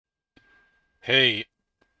Hey,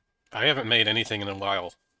 I haven't made anything in a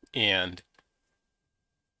while, and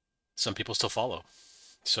some people still follow.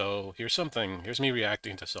 So here's something. Here's me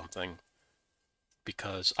reacting to something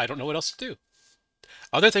because I don't know what else to do.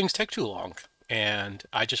 Other things take too long, and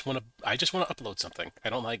I just want to upload something. I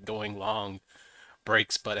don't like going long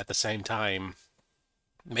breaks, but at the same time,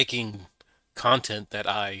 making content that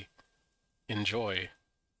I enjoy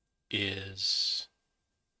is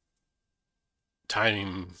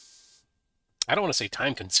time. I don't want to say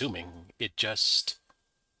time consuming. It just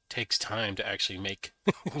takes time to actually make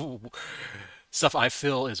stuff I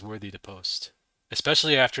feel is worthy to post.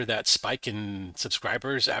 Especially after that spike in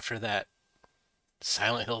subscribers after that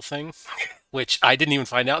Silent Hill thing, which I didn't even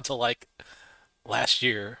find out till like last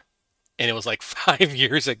year, and it was like 5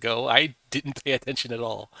 years ago. I didn't pay attention at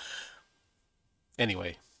all.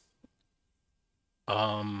 Anyway,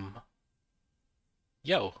 um,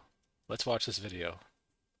 yo, let's watch this video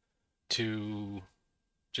to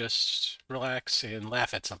just relax and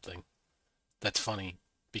laugh at something that's funny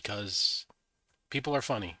because people are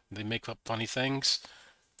funny. They make up funny things.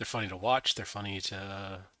 They're funny to watch. They're funny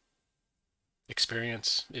to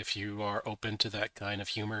experience if you are open to that kind of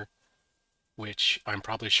humor, which I'm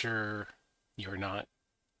probably sure you're not,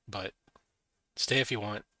 but stay if you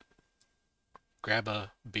want. Grab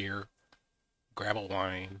a beer, grab a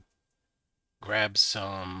wine, grab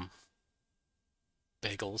some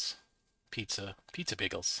bagels, pizza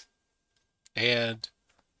bagels, and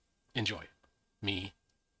enjoy me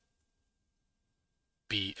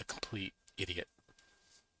be a complete idiot.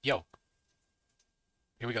 Yo,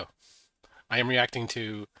 here we go. I am reacting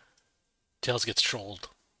to Tails Gets Trolled,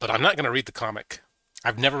 but I'm not going to read the comic.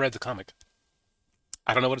 I've never read the comic.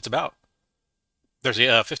 I don't know what it's about. There's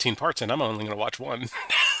 15 parts, and I'm only going to watch one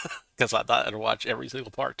because I thought I'd watch every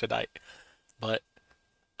single part tonight. But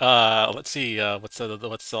let's see. What's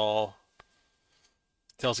all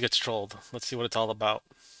Tails Gets Trolled? Let's see what it's all about.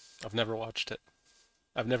 I've never watched it.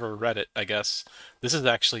 I've never read it, I guess. This is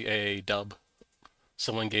actually a dub.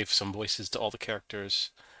 Someone gave some voices to all the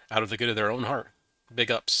characters out of the good of their own heart.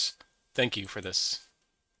 Big ups. Thank you for this.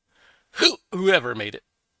 Whoever made it.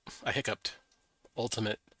 I hiccuped.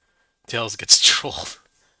 Ultimate Tails Gets Trolled.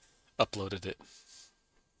 Uploaded it.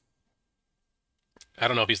 I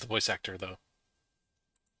don't know if he's the voice actor, though.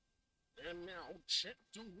 And now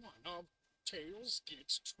chapter one of Tales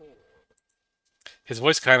Gets Told. His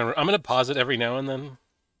voice kind of. I'm going to pause it every now and then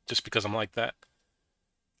just because I'm like that.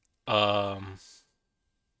 Um,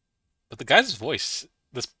 but the guy's voice,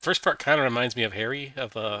 this first part kind of reminds me of Harry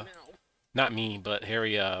of Now, not me, but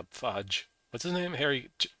Harry Fudge. What's his name?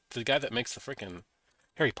 The guy that makes the freaking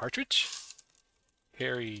Harry Partridge?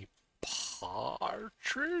 Harry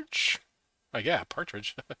Partridge? Oh yeah,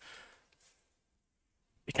 Partridge.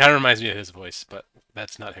 It kind of reminds me of his voice, but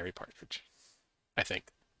that's not Harry Partridge, I think.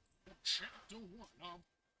 chapter one of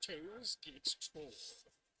Tales Gets Told.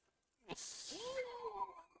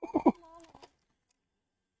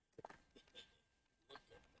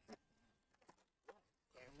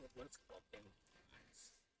 Let's look at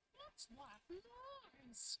eyes. Let's laugh at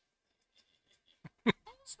eyes.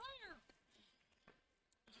 Who's there?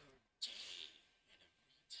 You're gay and a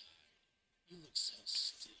retard. You look so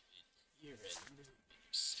stupid. You're a noob and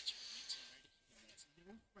you're such a retard. He has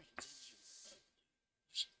no friends and you're ugly.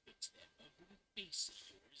 You should fix that ugly face of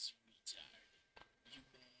yours, retard. You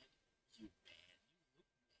mad? You mad? You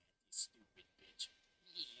look mad, you stupid bitch.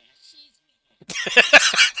 Yeah, she's mad.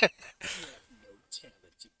 You have no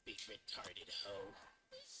talent, you big retarded hoe.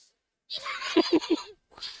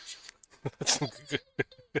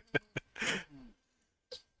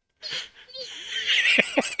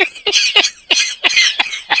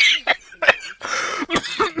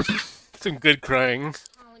 Some good crying.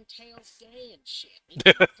 Calling Tails gay and shit. We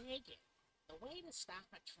don't dig it. The way to stop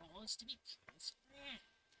a troll is to become his friend.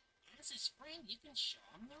 As his friend, you can show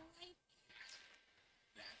him the right path.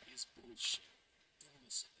 That is bullshit. Don't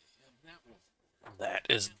listen to him. That won't work. That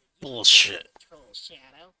is Now you bullshit. troll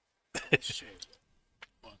shadow. I'll show you.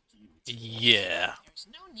 Fuck you, troll. Yeah. There's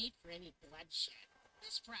no need for any bloodshed.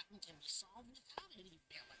 This problem can be solved without any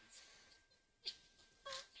villains.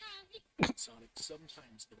 Okay. Sonic,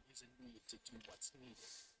 sometimes there is a need to do what's needed.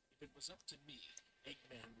 If it was up to me,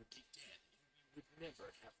 Eggman would be dead, and we would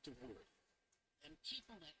never have to worry. And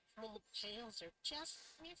people that troll Tails are just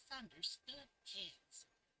misunderstood kids.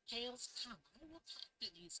 Tails, come, I will talk to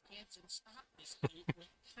these kids and stop this hate with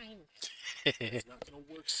kindness. It's not gonna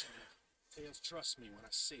work, Sonic. Tails, trust me when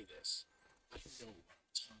I say this. I know what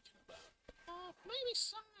I'm talking about. Maybe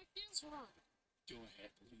Sonic is right. Go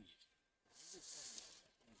ahead, leave. You will find out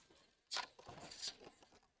that one day.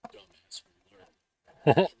 Dumbass will learn.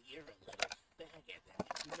 And you're a little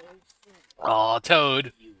Oh,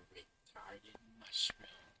 Toad. You retarded mushroom.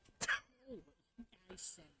 No, you guys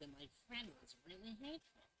said that my friend was really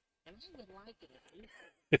hateful, and I would like it if you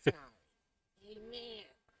were sorry. Hey man,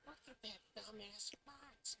 look at that dumbass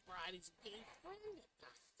fox brought his gay friend to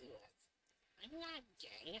talk to us. I'm not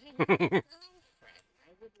gay, I have a girlfriend.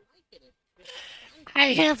 I would like it if this friend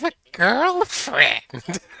I was have a gay. girlfriend.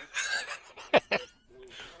 This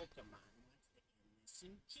blue Pokemon wants to end this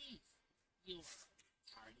in peace. You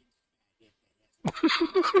retarded faggot that has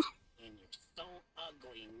no manners, and you're so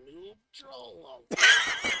ugly, noob Drolo.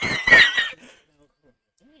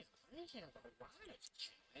 Damn, I have a lot of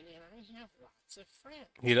talent and I have lots of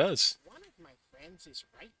He friends. does. One of my friends is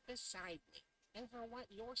right beside me, and for what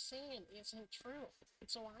you're saying isn't true.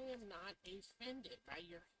 So I am not offended by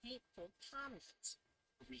your hateful comments.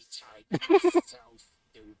 Retard, you're so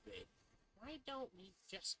stupid. Why don't we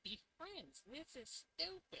just be friends? This is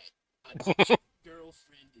stupid. A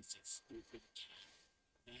girlfriend is a stupid cat,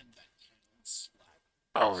 and the town slut.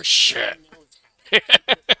 Oh She shit. really knows how to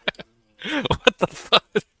treat it like a man. What the fuck?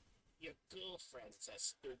 Your girlfriend's a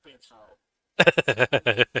stupid hoe. I'm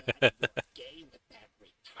really glad you're gay with that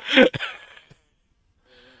retard.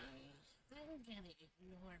 I'm gonna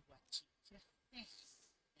ignore what you just said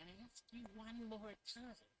and ask you one more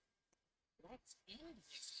time. Let's end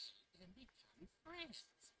this shit and become friends.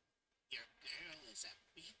 Your girl is a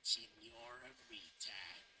bitch and you're a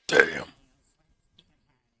retard. Damn.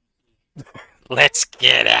 Let's Let's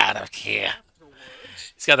get out of here.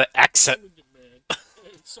 afterwards. He's got an accent. Man.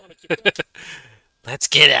 Sonic the Let's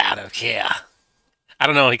get out of here. I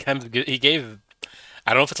don't know. He gave.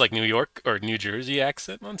 I don't know if it's like New York or New Jersey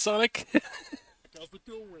accent on Sonic. how's it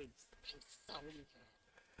going? I'm so mad.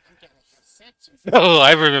 I'm gonna have sex with you. Oh,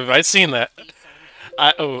 I remember. I've seen that. He's so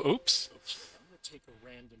mad. Oops. Okay, I'm gonna take a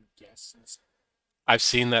random guess and I've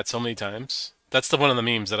seen that so many times. That's the one of the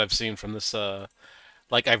memes that I've seen from this.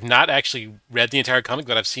 Like I've not actually read the entire comic,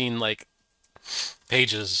 but I've seen like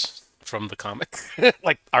pages from the comic.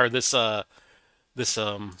 Like, are this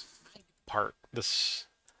part this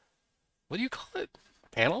what do you call it?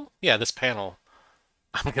 Panel? Yeah, this panel.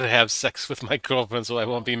 I'm gonna have sex with my girlfriend so I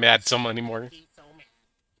won't be mad so anymore. he's so mad.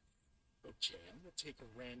 Okay, I'm gonna take a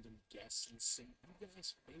random guess and say you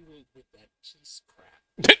guys failed with that piece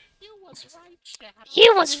crap. You was right, Shadow.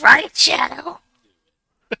 You was right, Shadow.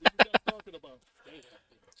 What you guys talking about? They have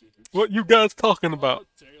been kidding. What you guys talking about? Oh,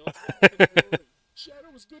 Tails, don't worry.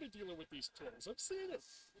 Shadow is good at dealing with these trolls. I've seen it.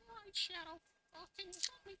 All right, Shadow. Can you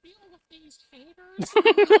help me deal with these haters?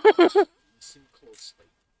 Listen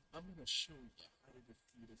closely. I'm gonna show you how to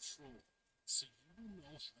defeat a troll, so you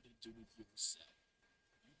know how to do it yourself.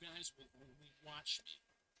 You guys will only watch me.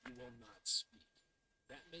 You will not speak.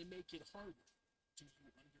 That may make it harder. Do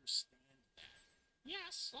you understand that?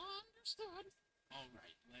 Yes, understood. All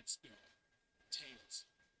right, let's go. Tails,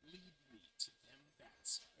 lead me to them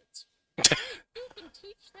baskets. You can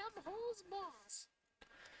teach them who's boss.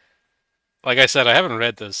 Like I said, I haven't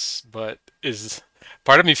read this, but is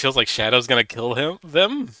part of me feels like Shadow's gonna kill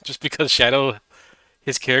them just because Shadow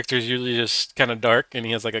his character is usually just kind of dark and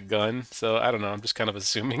he has like a gun. So I don't know. I'm just kind of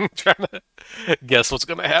assuming, trying to guess what's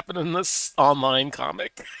gonna happen in this online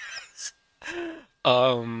comic.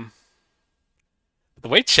 Um, the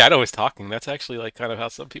way Shadow is talking, that's actually like kind of how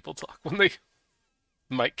some people talk when they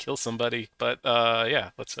might kill somebody. But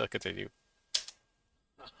yeah, let's continue.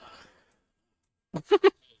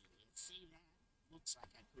 Hey, you see that? Looks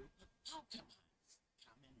like a group of Pokemon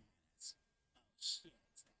coming at us. Oh shit,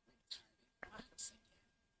 it's that retarded fox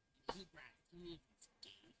again. He brought two of his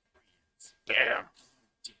gay friends. Damn. Come on,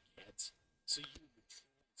 dickheads. So you the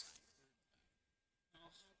trolls I heard about.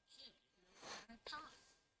 Oh, okay, you know how to talk.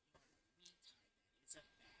 You're a retard that is a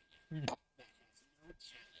faggot. That has no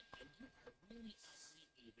talent, and you are really ugly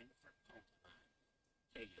even for Pokemon.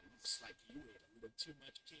 Hey, it looks like you ate a little too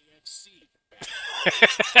much KFC, fat.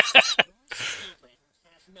 You're stupid and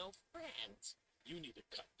have no friends. You need to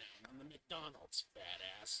cut down on the McDonald's, fat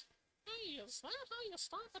ass. Hey, is that how you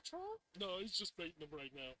stop a troll? No, he's just baiting him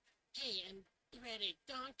right now. Hey, and breaded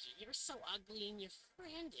donkey, you're so ugly and your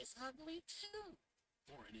friend is ugly too.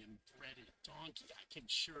 For an inbreeded donkey, I can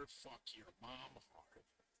sure fuck your mom hard.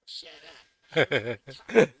 Shut up.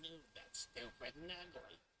 Retarded noob that's stupid and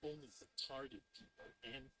ugly. Only retarded people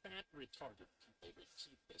and fat retarded people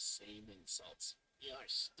repeat the same insults. You're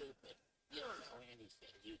stupid. You don't know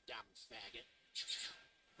anything, you dumb faggot.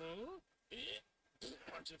 Huh?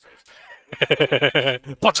 Punch in the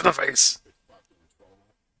face. Punch in the face.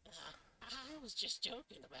 I was just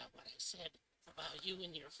joking about what I said about you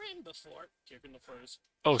and your friend before. Kick in the face.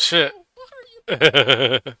 Oh shit. Oh, what are you?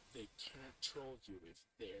 They can't troll you if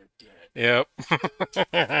they're dead. Yep.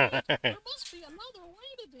 They're must be another way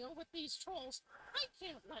to deal with these trolls. I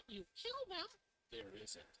can't let you kill them. There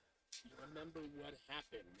isn't. You remember what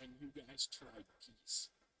happened when you guys tried peace.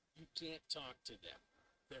 You can't talk to them.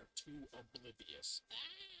 They're too oblivious.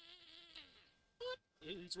 What?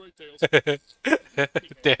 He's right, Tails.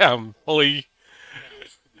 Damn, holy. Now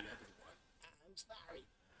for the other one. I'm sorry.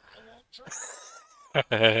 I won't try.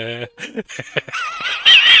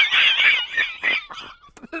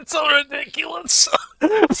 It's so ridiculous.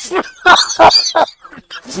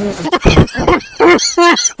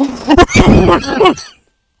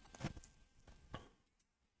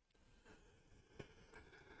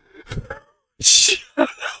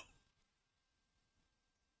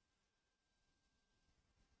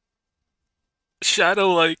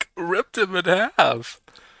 Shadow like ripped him in half,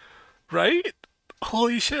 right?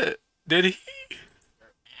 Holy shit. Did he?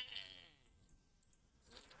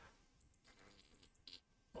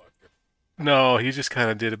 No, he just kind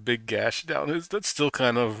of did a big gash down his. That's still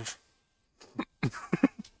kind of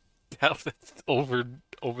over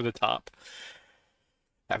over the top.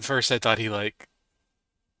 At first, I thought he like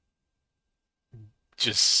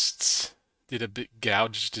just did a big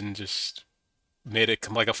gouged and just made it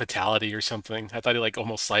come like a fatality or something. I thought he like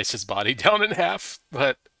almost sliced his body down in half,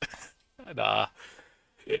 but nah,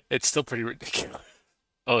 it's still pretty ridiculous.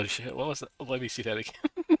 Oh shit! What was it? Let me see that again.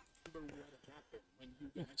 Remember what happened when you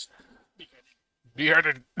guys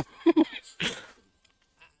Beheaded. I'm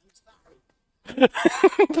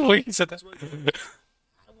sorry. Wait, he said that. I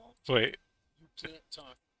won't. Wait. You can't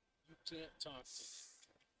talk. You can't talk to them.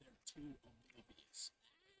 They're too oblivious.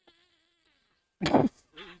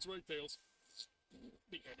 He's right, Tails.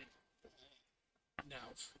 Beheaded.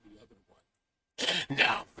 Now for the other one.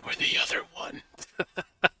 Now for the other one.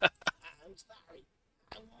 I'm sorry.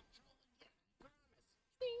 I won't throw again. Promise.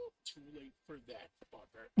 Too late for that,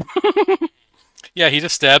 fucker. Yeah, he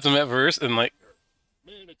just stabs him at first and like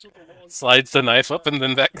Man, it took a long slides the knife up and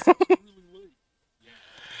then back. time. Really late.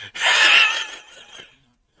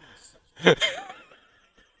 Yeah.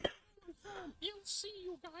 You'll see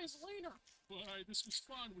you guys later. Bye. This was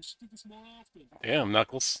fun. We should do this more often. Damn,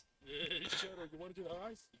 Knuckles. Hey, Shadow, you want to get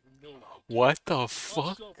high? No. What the I'll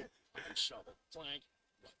fuck? shovel. I'll shovel. Plank.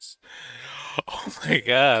 What's Oh my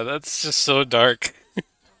god, that's just so dark. Find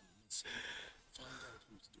out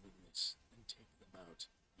who's doing this and take them out.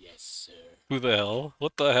 Yes, sir. Who the hell?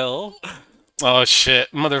 What the hell? Oh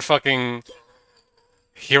shit, motherfucking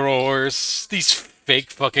Hero Wars. These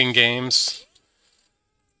fake fucking games.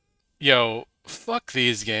 Yo, fuck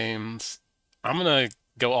these games. I'm gonna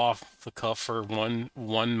go off the cuff for one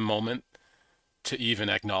moment to even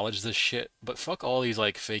acknowledge this shit. But fuck all these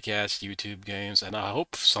like fake ass YouTube games, and I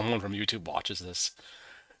hope someone from YouTube watches this.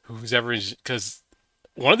 Who's ever, because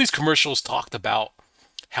one of these commercials talked about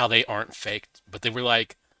how they aren't faked, but they were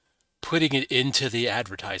like putting it into the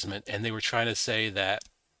advertisement, and they were trying to say that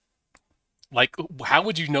like how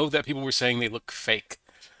would you know that people were saying they look fake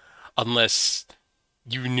unless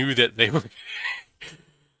you knew that they were.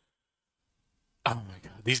 Oh my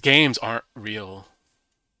god, these games aren't real.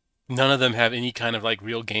 None of them have any kind of like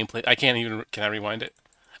real gameplay. I can't even. Can I rewind it?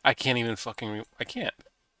 I can't even fucking. I can't.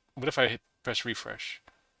 What if I press refresh?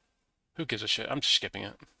 Who gives a shit? I'm just skipping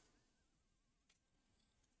it.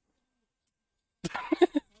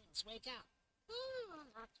 Let's wake up.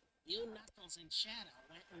 You, Knuckles, and Shadow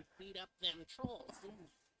went and beat up them trolls, didn't you?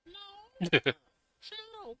 No.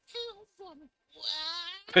 Shadow killed them.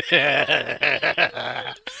 What?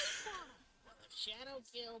 Well, if Shadow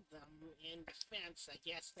killed them in defense, I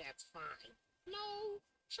guess that's fine. No.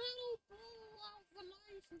 Shadow blew out the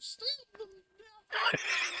knife and stabbed them to death.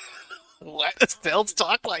 Why does Tails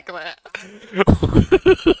talk like that?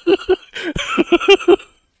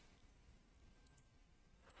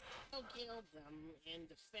 Shadow killed them in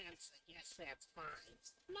defense, I guess that's fine.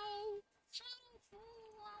 No. Shadow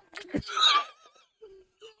blew out the knife.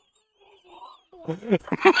 I'm gonna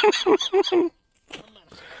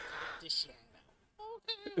talk to Shadow.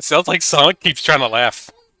 Okay. It sounds like Sonic keeps trying to laugh.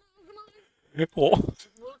 Oh.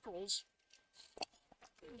 Knuckles.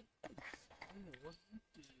 What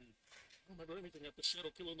you did? I don't remember anything after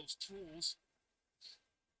Shadow killing those trolls.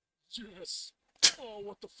 Yes. Oh,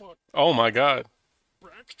 what the fuck? Oh my god.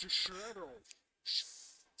 Back to Shadow.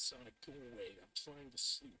 Sonic, go away. I'm trying to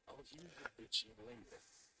sleep. I'll hear the bitching later.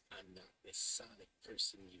 I'm not this Sonic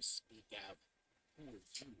person you speak of. Who are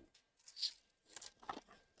you?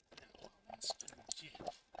 Now I'll ask you again.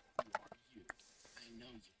 Who are you? I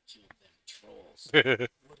know you killed them trolls.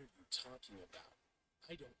 What are you talking about?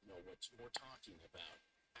 I don't know what you're talking about.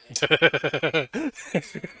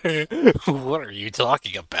 What are you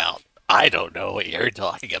talking about? I don't know what you're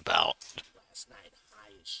talking about. Last night,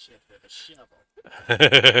 high as shit. shit with a shovel.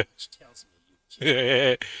 Which tells me you kill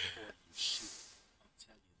them before you shoot. I'll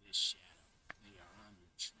tell you this, Shadow. They are on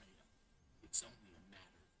your trail. It's only a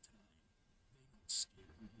matter of time. They don't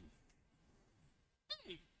scare me.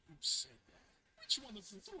 Hey, who said that? Which one of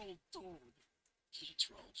them trolled Toad? He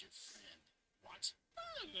trolled your friend. What?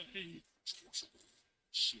 Hey!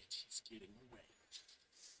 Shit, he's getting away.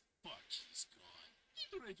 Fuck, he's gone.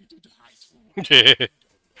 He's ready to die, Toad. You don't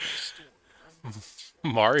know the story. I'm the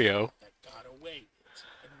troll Mario. that got away with it.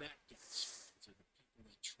 And that guy's friends are the people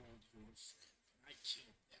that trolled your friend. I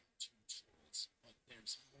killed them two trolls, but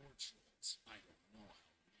there's more trolls. I don't know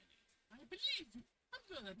how many. I believe you. I'm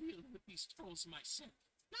gonna deal with these trolls myself.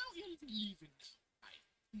 Now he'll be leaving. I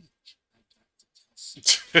think I got to tell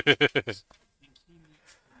secrets. I think he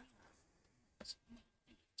needs to know. This might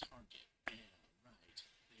be a target. Yeah, right.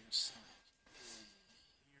 There's Sonic.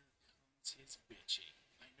 Here comes his bitching.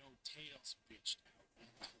 I know Tails bitched out and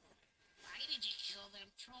told him. Why did you kill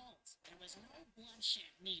them trolls? There was no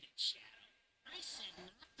bloodshed needed, Shadow. I said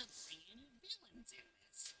not to bring any villains in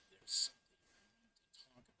this. There's something I need to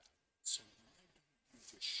talk about. So why don't you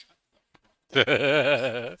just shut the fuck up?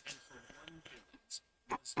 And for one villains,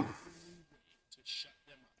 was the only way to shut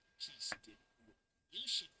them up. Peace didn't work. You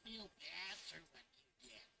should feel bad for what you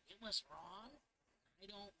did. It was wrong. I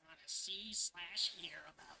don't want to see/hear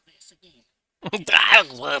about this again. I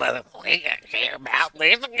want to hear about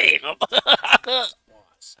this game.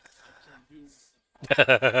 Boss, I can do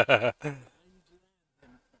I'm glad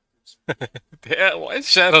them fuckers are dead. Yeah, why does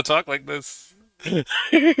Shadow talk like this? You me.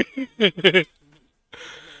 The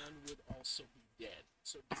man would also be dead.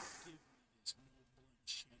 So don't give me this no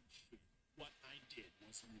bloodshed shit. What I did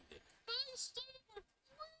was needed. I saved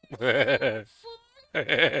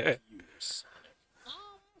you, Sonic.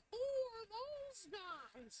 Who are those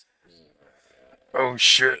guys? Oh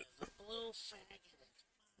shit. Blue faggot.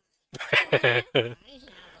 I have a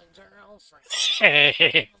girlfriend.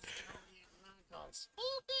 Knuckles.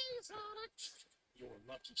 Okay, Sonic. You're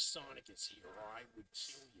lucky Sonic is here, or I would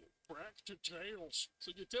kill you. Back to Tails.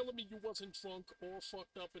 So you're telling me you wasn't drunk or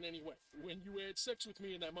fucked up in any way when you had sex with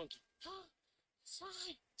me and that monkey?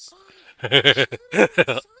 Sonic.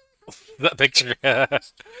 That picture.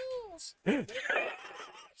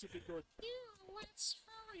 Should be good. Yeah, let's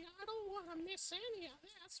hurry. I don't want to miss any of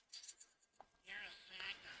this. You're a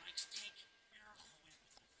fag that likes taking heroin with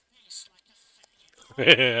a face like a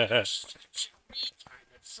faggot. Retard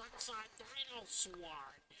that sucks on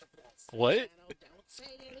dinosaur nipples. What? Shadow, don't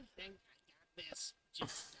say anything. I got this.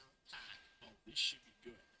 Just don't talk. Oh, this should be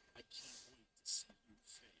good. I can't wait to see you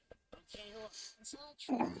fail. Okay, look, it's all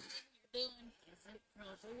true. What you're doing isn't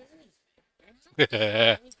proving anything. You're not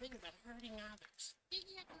doing anything but hurting others. You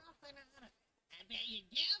get nothing out of it. I bet your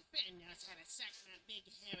girlfriend knows how to suck my big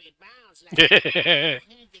hairy balls like that.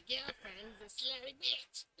 And your girlfriend's a slutty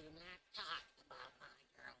bitch. Do not talk about my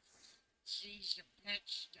girlfriend. She's a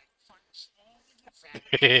bitch that fucks all the fat.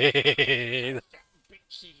 That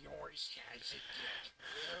bitch of yours has a dick.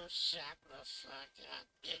 You shut the fuck up.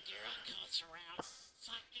 Your girl goes around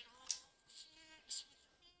fucking all the fags with a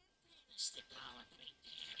man penis to call me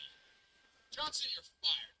daddy. Johnson, you're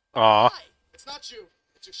fired. Aw. Why? It's not you.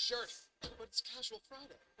 It's your shirt. But it's Casual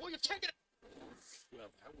Friday. Well, you've taken it.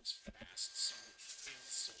 Well, that was fast, so it feels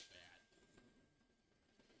so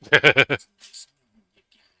bad. It's nice knowing you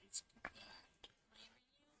guys. Goodbye. Where are you?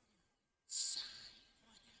 Sigh,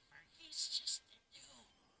 whatever. He's just a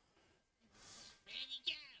dude. Ready,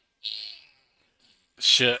 go.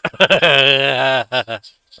 Shit.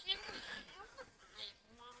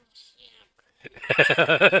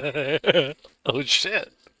 Oh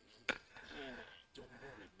shit. Don't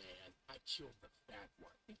worry, man. I killed the fat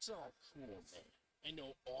one. It's all cool, man. I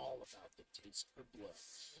know all about the taste for blood.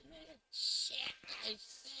 Shit, I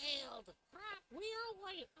failed. Crap, we are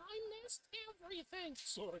late. I missed everything.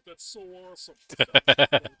 Sonic, that's so awesome.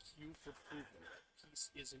 Thank you for proving that peace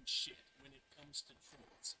isn't shit when it comes to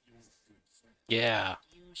trolls. You're a good friend. Yeah.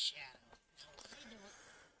 You, Shadow. Now, I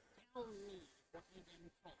don't tell me why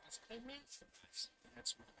them trolls came after us.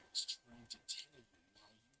 That's what I was trying to tell you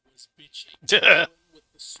while you was bitching. The girl with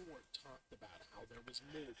the sword talked about how there was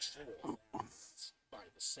more trolls than us. By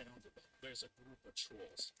the sound of it, there's a group of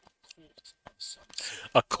trolls, a cult of some sort.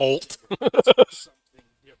 A cult. Something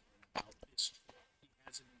different about this troll. He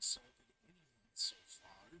hasn't insulted anyone so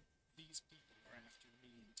far. These people are after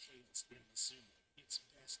me and Tails in the zoo. It's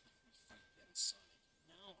best if we fight them, Sonic.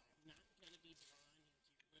 No, I'm not gonna be drawn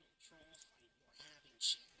into your little troll fight you're having,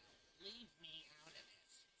 Shadow. Leave me out of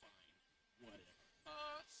this. Fine, whatever.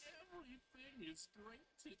 Everything is great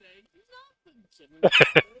today. Nothing can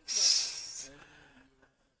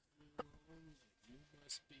you must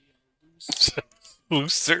must be a looser.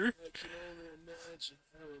 Looser? I can only imagine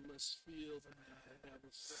how it must feel to not have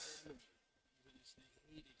a family, even if they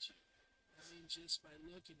hated you. I mean, just by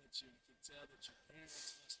looking at you, I can tell that your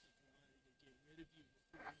parents must have wanted to get rid of you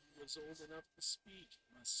before you was old enough to speak.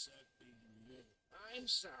 Must suck being you.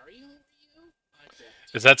 I'm sorry, who are you? I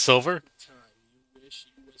bet Is that Silver? every time you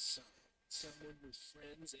wish you was someone with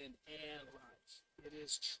friends and air life. It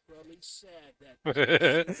is truly sad that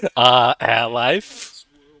Life. this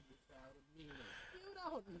world without a meaning. You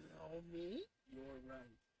don't know me. You're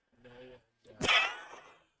right. No one does.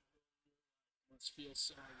 Must feel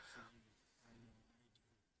sorry for you. I know I do.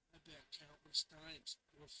 I bet countless times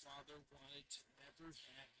your father wanted to never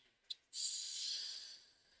have you.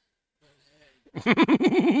 But hey,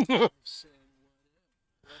 I'm saying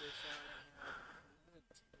what if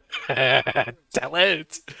I had talent? Tell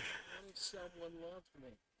it. What if someone loved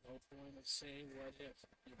me? No point of saying what if.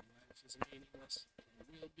 Your life is meaningless and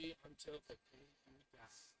will be until the day you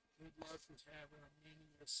die. Good luck with having a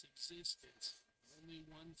meaningless existence. Only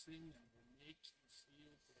one thing that will make you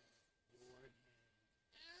feel better. Your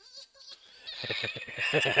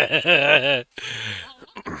hand.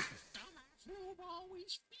 Dumbass, you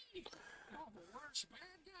always feel. You're the worst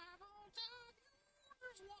bad guy of all time. You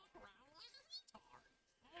just walk around like a retard.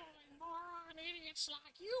 Only moron idiots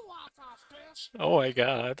like you walk off cliffs. Oh my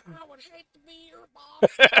god. I would hate to be your boss.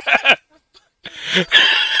 With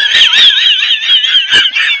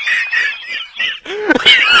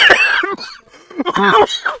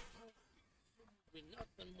be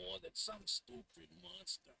nothing more than some stupid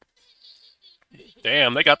monster.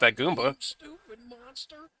 Damn, they got that Goomba. You stupid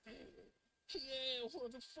monster. Yeah,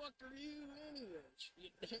 what the fuck are you anyways? You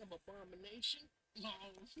damn abomination.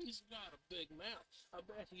 Oh, he's got a big mouth. I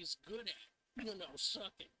bet he's good at,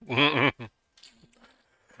 sucking.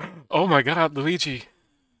 Oh my god, Luigi.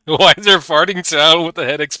 Why is there a farting sound with the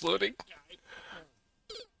head exploding?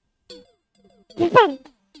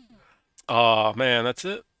 Oh man, that's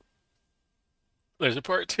it. There's a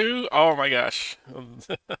part two? Oh my gosh.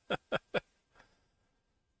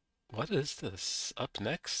 What is this? Up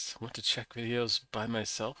next? Want to check videos by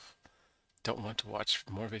myself? Don't want to watch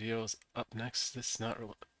more videos. Up next? This is not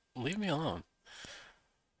real. Leave me alone.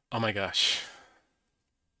 Oh my gosh.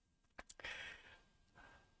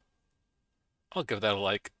 I'll give that a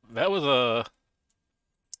like. That's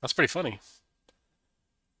pretty funny.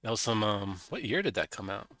 That was some what year did that come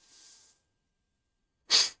out?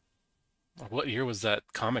 Or what year was that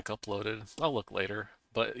comic uploaded? I'll look later.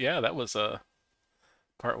 But yeah, that was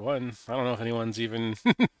part one. I don't know if anyone's even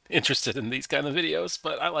interested in these kind of videos,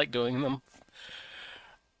 but I like doing them.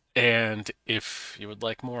 And if you would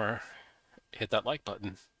like more, hit that like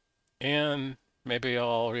button. And maybe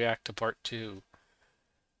I'll react to part two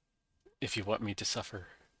if you want me to suffer.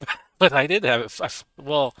 But I did have it.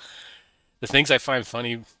 Well, the things I find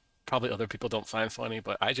funny, probably other people don't find funny,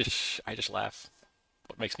 but I just laugh.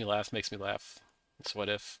 What makes me laugh makes me laugh. It's what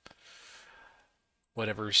if,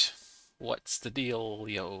 whatever's, what's the deal,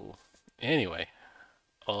 yo? Anyway,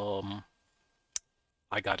 um,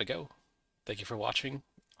 I gotta go. Thank you for watching.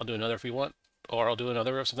 I'll do another if you want, or I'll do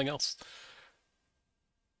another of something else.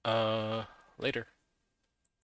 Uh, Later.